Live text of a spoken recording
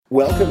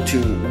Welcome to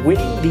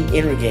Winning the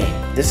Inner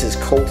Game. This is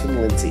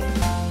Colton Lindsay.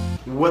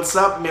 What's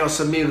up,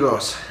 meus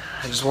amigos?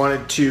 I just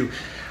wanted to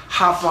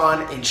hop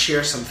on and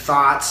share some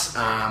thoughts.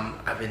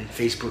 I've been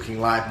Facebooking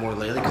Live more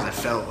lately because I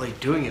felt like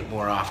doing it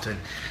more often.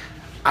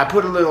 I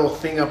put a little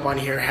thing up on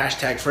here,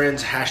 hashtag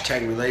friends,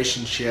 hashtag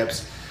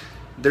relationships.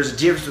 There's a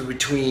difference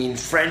between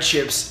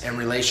friendships and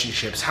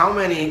relationships. How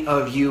many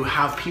of you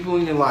have people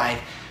in your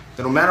life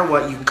that no matter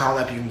what, you can call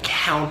up, you can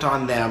count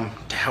on them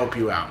to help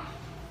you out?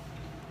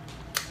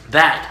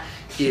 That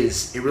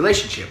is a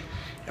relationship.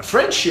 A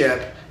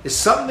friendship is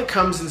something that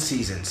comes in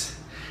seasons.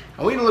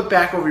 I want you to look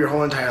back over your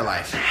whole entire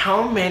life.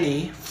 How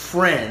many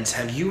friends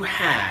have you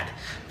had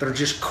that are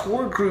just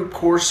core group,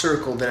 core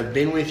circle that have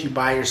been with you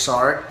by your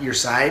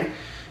side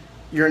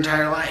your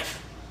entire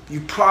life?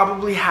 You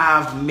probably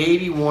have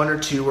maybe one or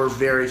two or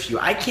very few.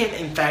 I can't,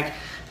 in fact,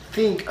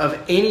 think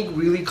of any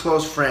really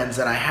close friends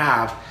that I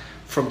have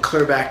from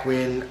clear back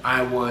when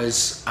I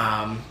was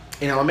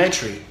in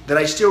elementary that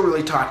I still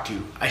really talk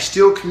to. I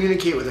still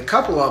communicate with a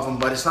couple of them,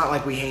 but it's not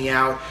like we hang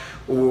out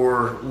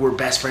or we're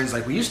best friends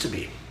like we used to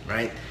be,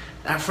 right?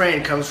 That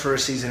friend comes for a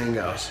season and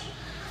goes.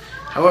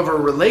 However,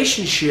 a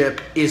relationship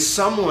is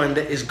someone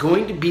that is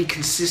going to be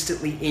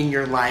consistently in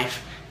your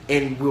life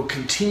and will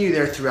continue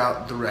there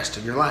throughout the rest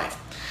of your life.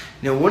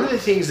 Now, one of the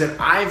things that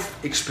I've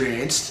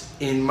experienced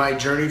in my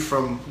journey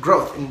from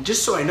growth, and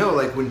just so I know,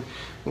 like when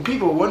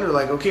people wonder,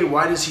 like, okay,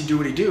 why does he do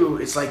what he do?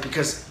 It's like,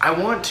 because I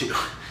want to.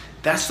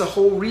 That's the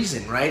whole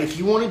reason, right? If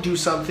you want to do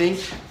something,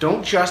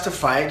 don't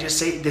justify it. Just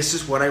say, this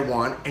is what I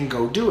want, and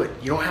go do it.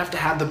 You don't have to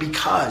have the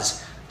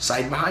because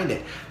side behind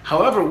it.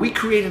 However, we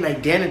create an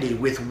identity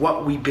with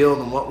what we build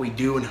and what we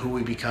do and who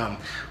we become.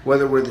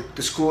 Whether we're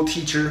the school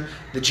teacher,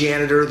 the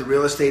janitor, the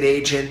real estate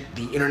agent,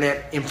 the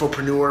internet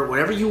infopreneur,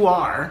 whatever you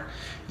are,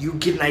 you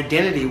get an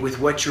identity with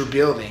what you're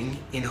building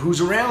and who's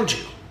around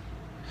you.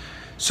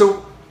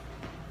 So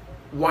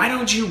why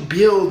don't you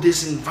build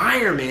this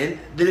environment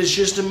that is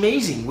just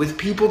amazing with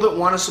people that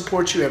want to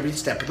support you every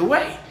step of the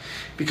way?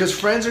 Because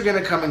friends are going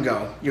to come and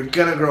go. You're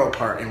going to grow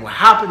apart. And what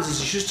happens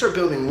is you start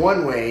building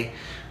one way,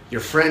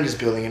 your friend is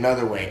building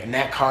another way, and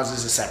that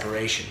causes a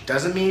separation.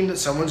 Doesn't mean that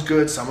someone's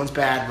good, someone's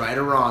bad, right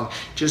or wrong.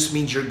 Just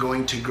means you're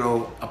going to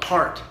grow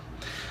apart.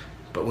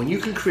 But when you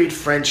can create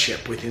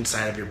friendship with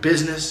inside of your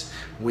business,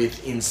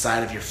 with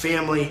inside of your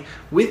family,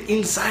 with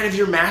inside of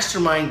your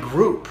mastermind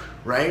group,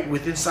 right?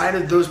 With inside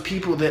of those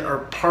people that are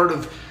part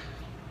of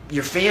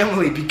your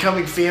family,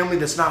 becoming family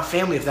that's not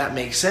family, if that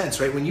makes sense,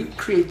 right? When you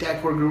create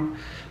that core group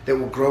that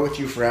will grow with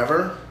you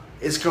forever,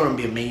 it's going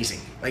to be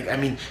amazing.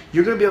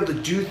 You're going to be able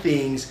to do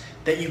things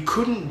that you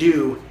couldn't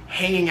do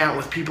hanging out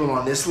with people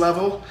on this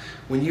level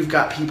when you've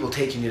got people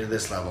taking you to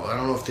this level. I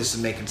don't know if this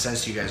is making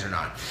sense to you guys or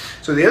not.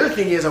 So the other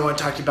thing is I want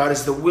to talk to you about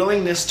is the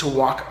willingness to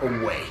walk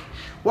away.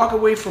 Walk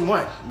away from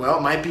what? Well,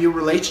 it might be a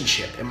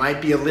relationship. It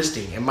might be a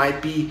listing. It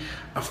might be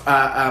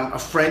a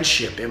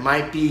friendship. It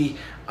might be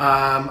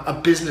a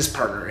business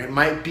partner. It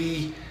might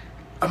be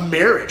a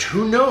marriage.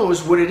 Who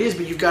knows what it is,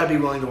 but you've got to be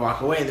willing to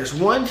walk away. And there's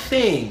one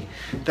thing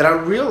that I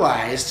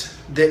realized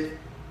that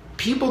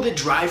people that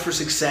drive for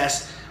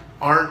success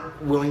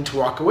aren't willing to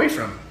walk away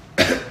from.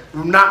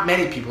 Not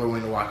many people are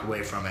willing to walk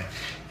away from it.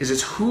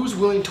 It's who's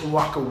willing to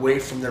walk away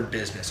from their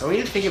business. I want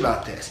you to think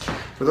about this.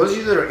 For those of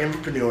you that are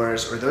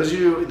entrepreneurs or those of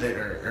you that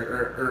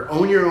are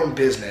own your own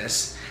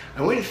business,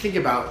 I want you to think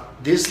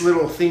about this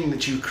little thing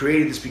that you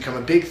created that's become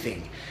a big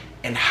thing.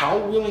 And how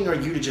willing are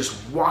you to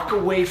just walk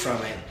away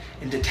from it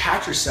and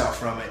detach yourself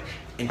from it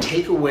and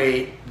take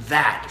away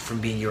that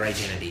from being your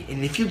identity?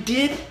 And if you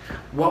did,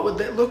 what would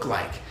that look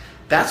like?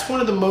 That's one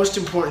of the most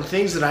important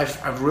things that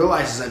I've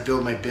realized as I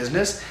build my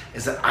business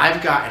is that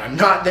I've got, and I'm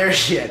not there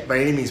yet by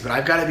any means, but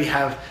I've got to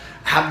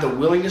have the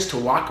willingness to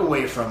walk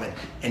away from it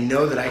and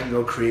know that I can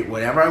go create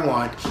whatever I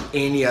want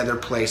any other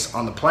place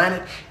on the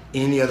planet,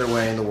 any other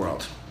way in the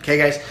world. Okay,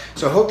 guys?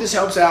 So I hope this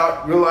helps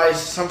out. Realize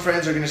some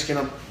friends are just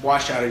going to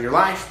wash out of your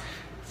life.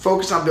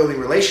 Focus on building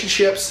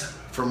relationships.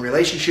 From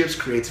relationships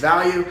creates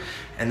value.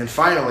 And then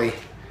finally,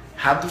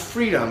 have the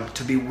freedom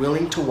to be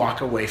willing to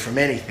walk away from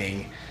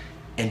anything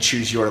and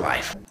choose your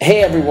life.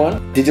 Hey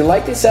everyone, did you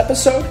like this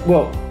episode?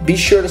 Well, be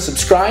sure to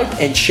subscribe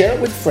and share it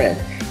with a friend.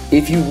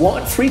 If you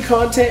want free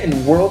content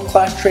and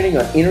world-class training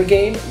on inner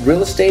game,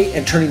 real estate,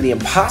 and turning the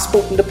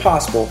impossible into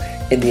possible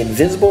and the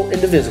invisible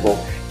into visible,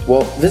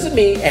 well, visit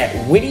me at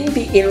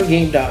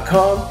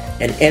winningtheinnergame.com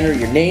and enter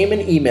your name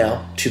and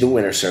email to the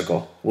winner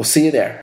circle. We'll see you there.